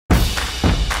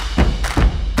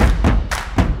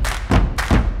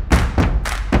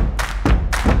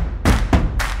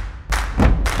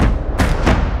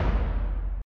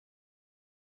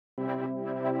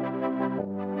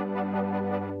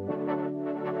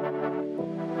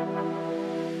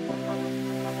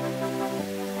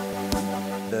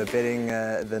the betting,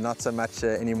 the not so much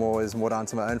anymore, is more down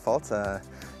to my own fault. I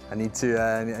need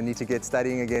to get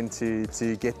studying again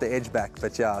to get the edge back.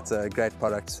 But yeah, it's a great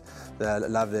product. I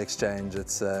love the exchange.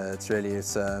 It's really,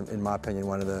 in my opinion,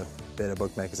 one of the better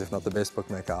bookmakers, if not the best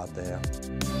bookmaker out there.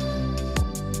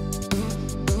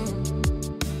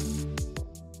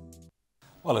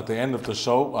 Well, at the end of the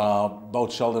show,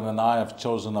 both Sheldon and I have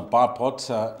chosen a bar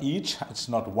pot each. It's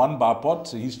not one bar pot.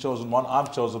 He's chosen one,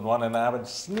 I've chosen one, and I have a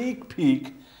sneak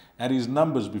peek at his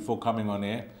numbers before coming on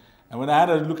air. And when I had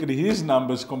a look at his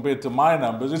numbers compared to my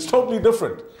numbers, it's totally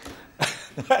different.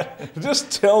 It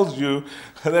just tells you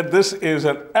that this is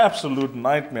an absolute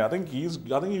nightmare. I think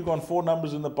you've gone 4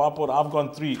 numbers in the bar pot. I've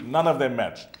gone 3. None of them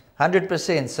matched.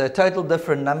 100%. So total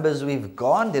different numbers we've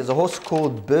gone. There's a horse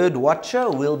called Bird Watcher.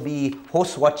 We'll be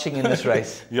horse watching in this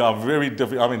race. Yeah, very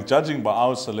different. I mean, judging by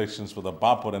our selections for the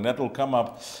bar pot, and that will come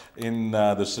up in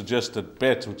the suggested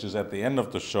bet, which is at the end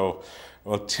of the show.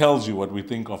 Well, tells you what we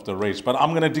think of the race. But I'm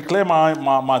going to declare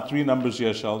my 3 numbers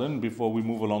here, Sheldon, before we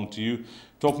move along to you.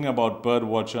 Talking about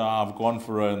Birdwatcher, I've gone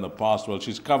for her in the past. Well,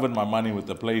 she's covered my money with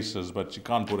the places, but she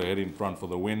can't put her head in front for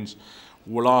the wins.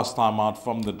 Well, last time out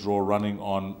from the draw running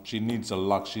on, she needs a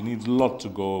luck. She needs a lot to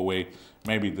go away.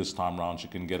 Maybe this time round she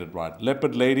can get it right.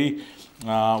 Leopard Lady,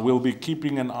 we'll be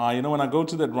keeping an eye. You know, when I go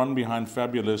to that run behind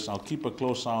Fabulous, I'll keep a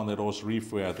close eye on that horse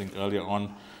Reefway, I think, earlier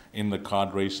on in the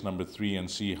card, race number 3,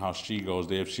 and see how she goes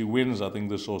there. If she wins, I think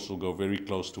this horse will go very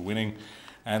close to winning.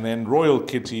 And then Royal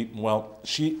Kitty, well,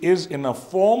 she is in a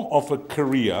form of a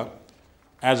career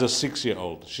as a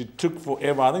 6-year-old. She took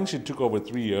forever. I think she took over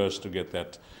 3 years to get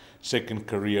that second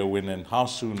career win. And how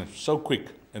soon? It's so quick.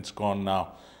 It's gone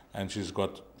now. And she's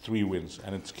got 3 wins.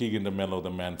 And it's Keegan de Mello,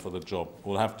 the man for the job.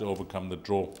 We'll have to overcome the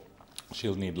draw.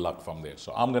 She'll need luck from there.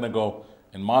 So I'm going to go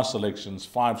in my selections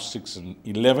 5, 6, and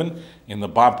 11 in the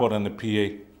bar pot and the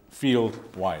PA field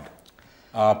wide.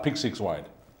 Pick 6 wide.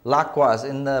 Likewise,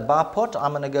 in the bar pot,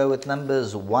 I'm going to go with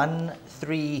numbers 1,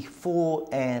 3, 4,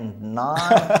 and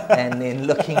 9. And then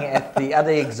looking at the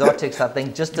other exotics, I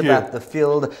think just about the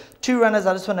field. 2 runners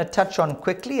I just want to touch on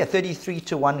quickly. A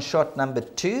 33-1 shot, number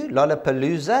 2,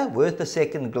 Lollapalooza, worth a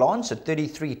second glance at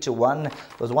 33-1.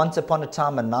 Was once upon a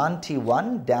time a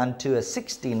 91, down to a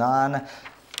 69.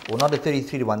 Well, not a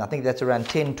 33-1. I think that's around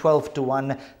 10,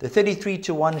 12-1. The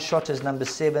 33-1 shot is number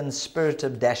 7, Spirit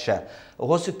of Dasher. A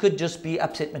horse who could just be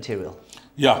upset material.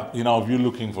 Yeah, you know, if you're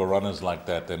looking for runners like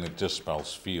that, then it just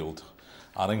spells field.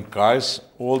 I think, guys,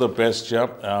 all the best,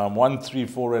 yeah. 1, 3,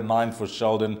 4, and 9 for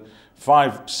Sheldon.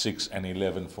 5, 6, and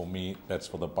 11 for me. That's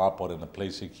for the bar pot and the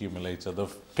place accumulator. The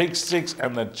pick 6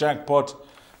 and the jackpot.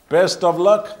 Best of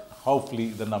luck. Hopefully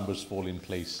the numbers fall in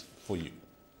place for you.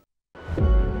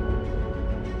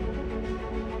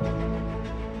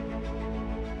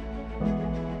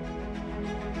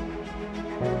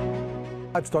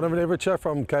 It's Donovan Everett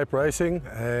from Cape Racing,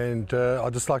 and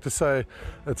I'd just like to say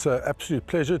it's an absolute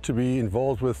pleasure to be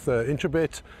involved with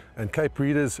Intrabet and Cape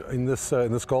Breeders in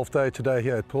this golf day today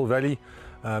here at Pearl Valley.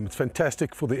 It's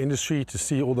fantastic for the industry to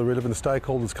see all the relevant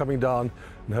stakeholders coming down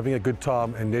and having a good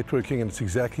time and networking, and it's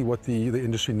exactly what the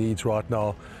industry needs right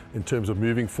now in terms of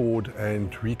moving forward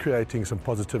and recreating some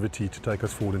positivity to take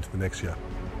us forward into the next year.